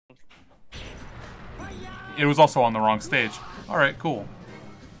It was also on the wrong stage. Alright, cool.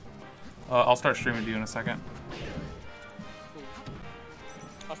 I'll start streaming to you in a second.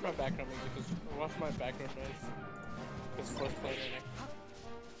 Watch my background music, because watch my background noise. Because Force playing right now.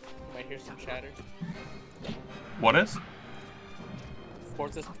 You might hear some chatter. What is?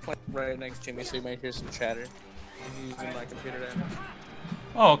 Force is playing right next to me, so you might hear some chatter. He's using my computer right now.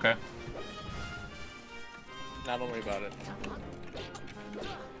 Oh, okay. Nah, don't worry about it.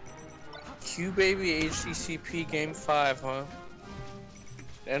 Qbaby htcp game 5, huh?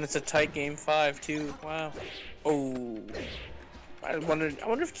 And it's a tight game 5 too. Wow. Oh. I wonder if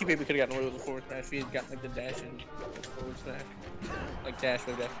Qbaby could have gotten away with the forward smash if he had gotten like the dash and forward smash. Like dash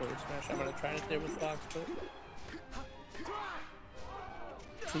with that forward smash. I'm gonna try it there with Fox, but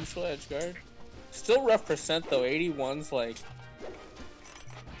crucial edge guard. Still rough percent though. 81's like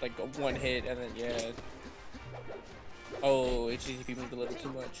a one hit and then yeah. Oh, htcp moved a little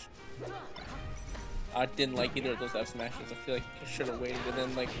too much. I didn't like either of those F smashes. I feel like he should have waited, and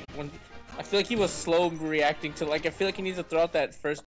then like I feel like he was slow reacting to, like, I feel like he needs to throw out that first